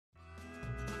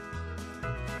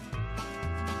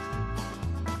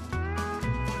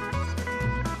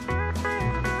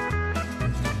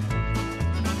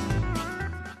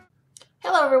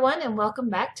Hello everyone and welcome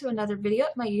back to another video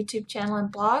at my YouTube channel and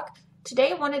blog.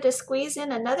 Today I wanted to squeeze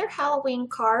in another Halloween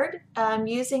card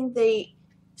using the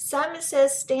Simon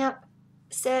Says stamp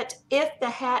set If the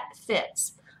Hat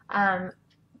Fits. I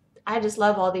just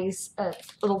love all these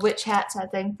little witch hats. I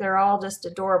think they're all just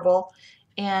adorable,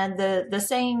 and the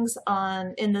sayings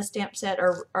in the stamp set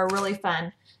are really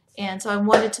fun. And so I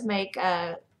wanted to make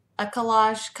a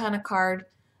collage kind of card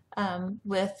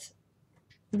with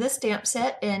this stamp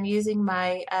set and using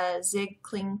my Zig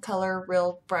Cling Color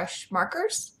Real Brush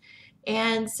markers.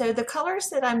 And so the colors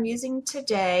that I'm using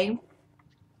today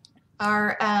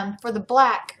are, for the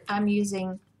black, I'm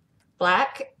using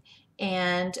black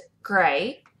and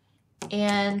gray.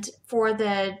 And for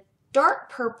the dark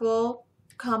purple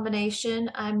combination,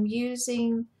 I'm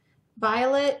using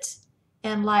violet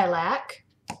and lilac.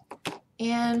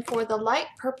 And for the light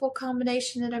purple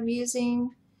combination that I'm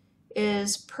using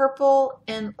is purple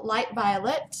and light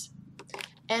violet.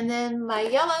 And then my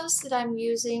yellows that I'm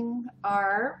using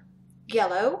are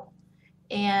yellow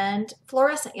and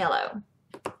fluorescent yellow.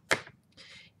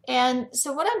 And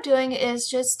so what I'm doing is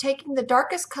just taking the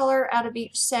darkest color out of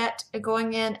each set,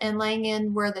 going in and laying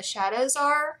in where the shadows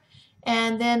are,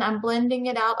 and then I'm blending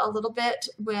it out a little bit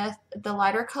with the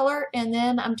lighter color, and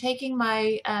then I'm taking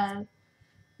my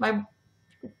my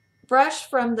brush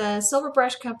from the Silver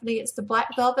Brush Company. It's the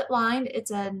Black Velvet line. It's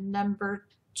a number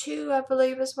 2, I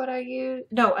believe is what I used.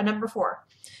 No, a number 4.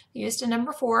 I used a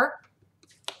number 4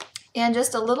 and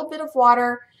just a little bit of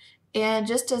water, and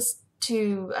just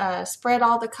to spread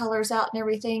all the colors out and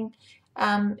everything.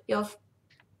 You'll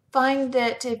find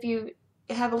that if you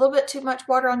have a little bit too much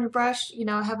water on your brush,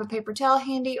 have a paper towel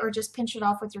handy, or just pinch it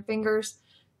off with your fingers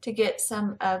to get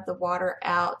some of the water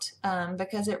out,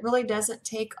 because it really doesn't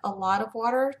take a lot of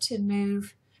water to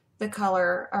move the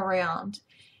color around.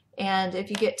 And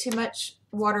if you get too much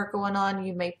water going on,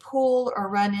 you may pool or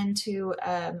run into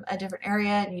a different area,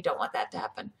 and you don't want that to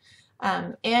happen.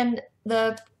 And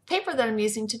the paper that I'm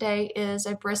using today is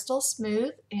a Bristol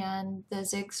Smooth, and the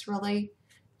zigs really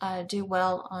do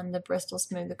well on the Bristol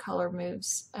Smooth. The color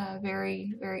moves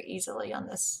very, very easily on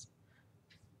this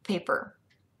paper.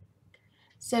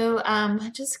 So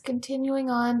just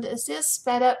continuing on, this is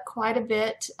sped up quite a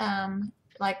bit,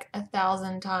 like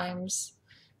 1,000 times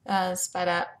sped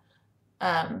up.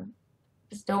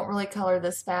 Just don't really color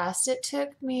this fast. It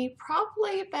took me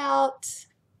probably about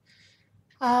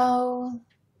 30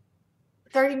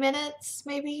 minutes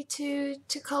maybe to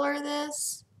color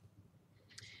this.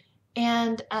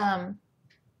 And I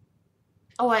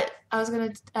was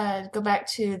going to go back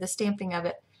to the stamping of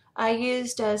it. I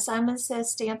used Simon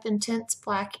Says Stamp Intense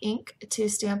Black ink to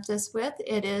stamp this with.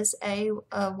 It is a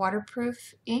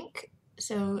waterproof ink,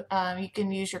 so you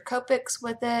can use your Copics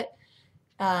with it.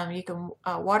 You can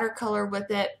watercolor with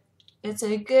it. It's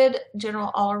a good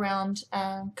general all-around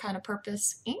kind of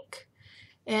purpose ink,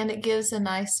 and it gives a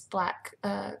nice black,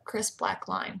 crisp black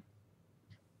line.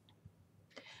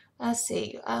 Let's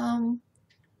see.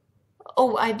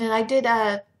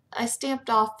 I stamped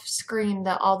off screen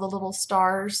all the little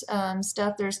stars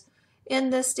stuff. There's in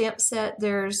this stamp set,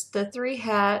 there's the 3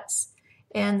 hats,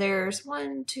 and there's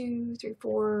 5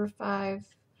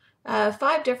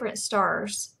 different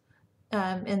stars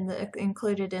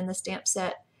included in the stamp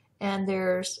set. And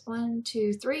there's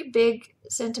 3 big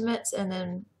sentiments and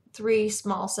then 3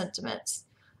 small sentiments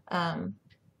in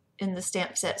the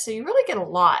stamp set. So you really get a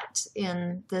lot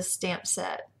in this stamp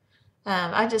set.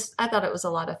 I thought it was a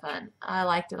lot of fun. I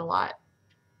liked it a lot.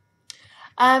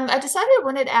 I decided I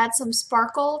wanted to add some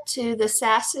sparkle to the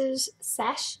sashes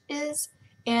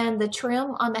and the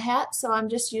trim on the hat, so I'm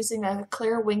just using a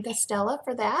clear Wink Stella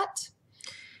for that.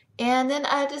 And then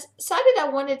I decided I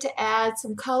wanted to add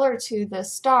some color to the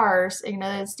stars.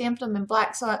 I stamped them in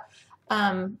black, so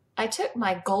I took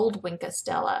my gold Wink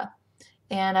Stella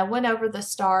and I went over the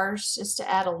stars just to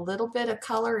add a little bit of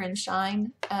color and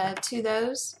shine to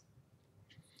those.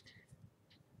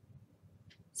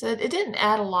 So it didn't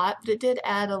add a lot, but it did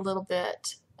add a little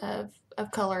bit of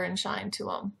color and shine to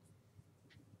them.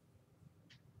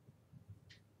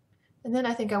 And then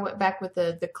I think I went back with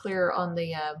the clear on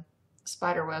the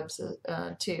spider webs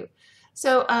too.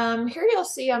 So here you'll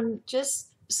see I'm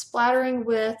just splattering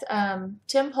with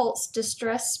Tim Holtz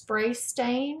Distress Spray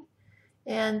Stain.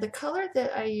 And the color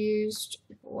that I used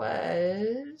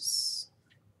was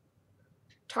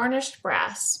Tarnished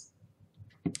Brass.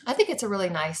 I think it's a really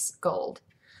nice gold.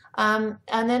 And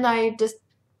then I just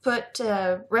put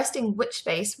Resting Witch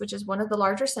Face, which is one of the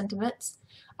larger sentiments.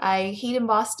 I heat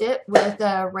embossed it with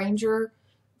Ranger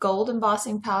Gold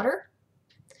embossing powder.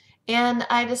 And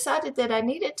I decided that I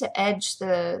needed to edge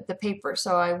the paper,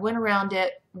 so I went around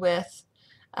it with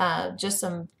just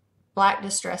some black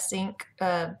distress ink,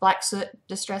 black soot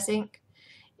distress ink,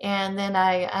 and then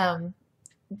I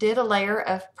did a layer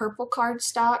of purple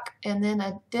cardstock, and then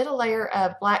I did a layer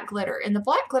of black glitter. And the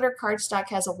black glitter cardstock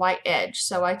has a white edge,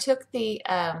 so I took the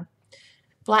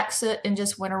black soot and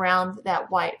just went around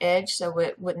that white edge so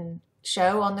it wouldn't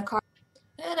show on the card.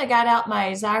 Then I got out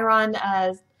my Xyron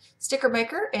sticker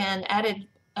maker and added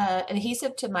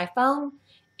adhesive to my foam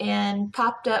and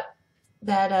popped up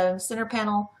that center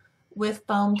panel with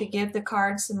foam to give the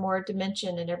card some more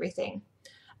dimension and everything.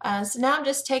 So now I'm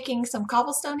just taking some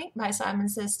cobblestone ink by Simon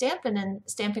Says Stamp and then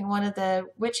stamping one of the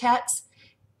witch hats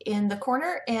in the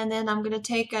corner, and then I'm going to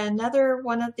take another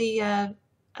one of the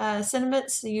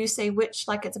sentiments, you say witch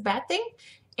like it's a bad thing,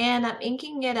 and I'm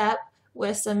inking it up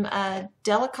with some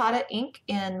Delicata ink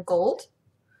in gold.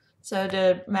 So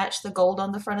to match the gold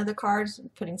on the front of the card,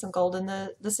 putting some gold in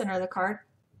the center of the card.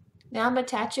 Now I'm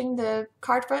attaching the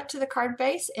card front to the card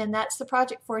base, and that's the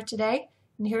project for today.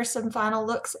 And here's some final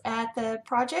looks at the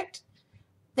project.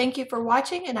 Thank you for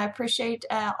watching, and I appreciate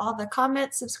all the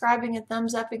comments, subscribing, and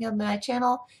thumbs upping of my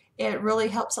channel. It really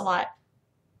helps a lot.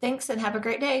 Thanks, and have a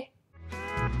great day.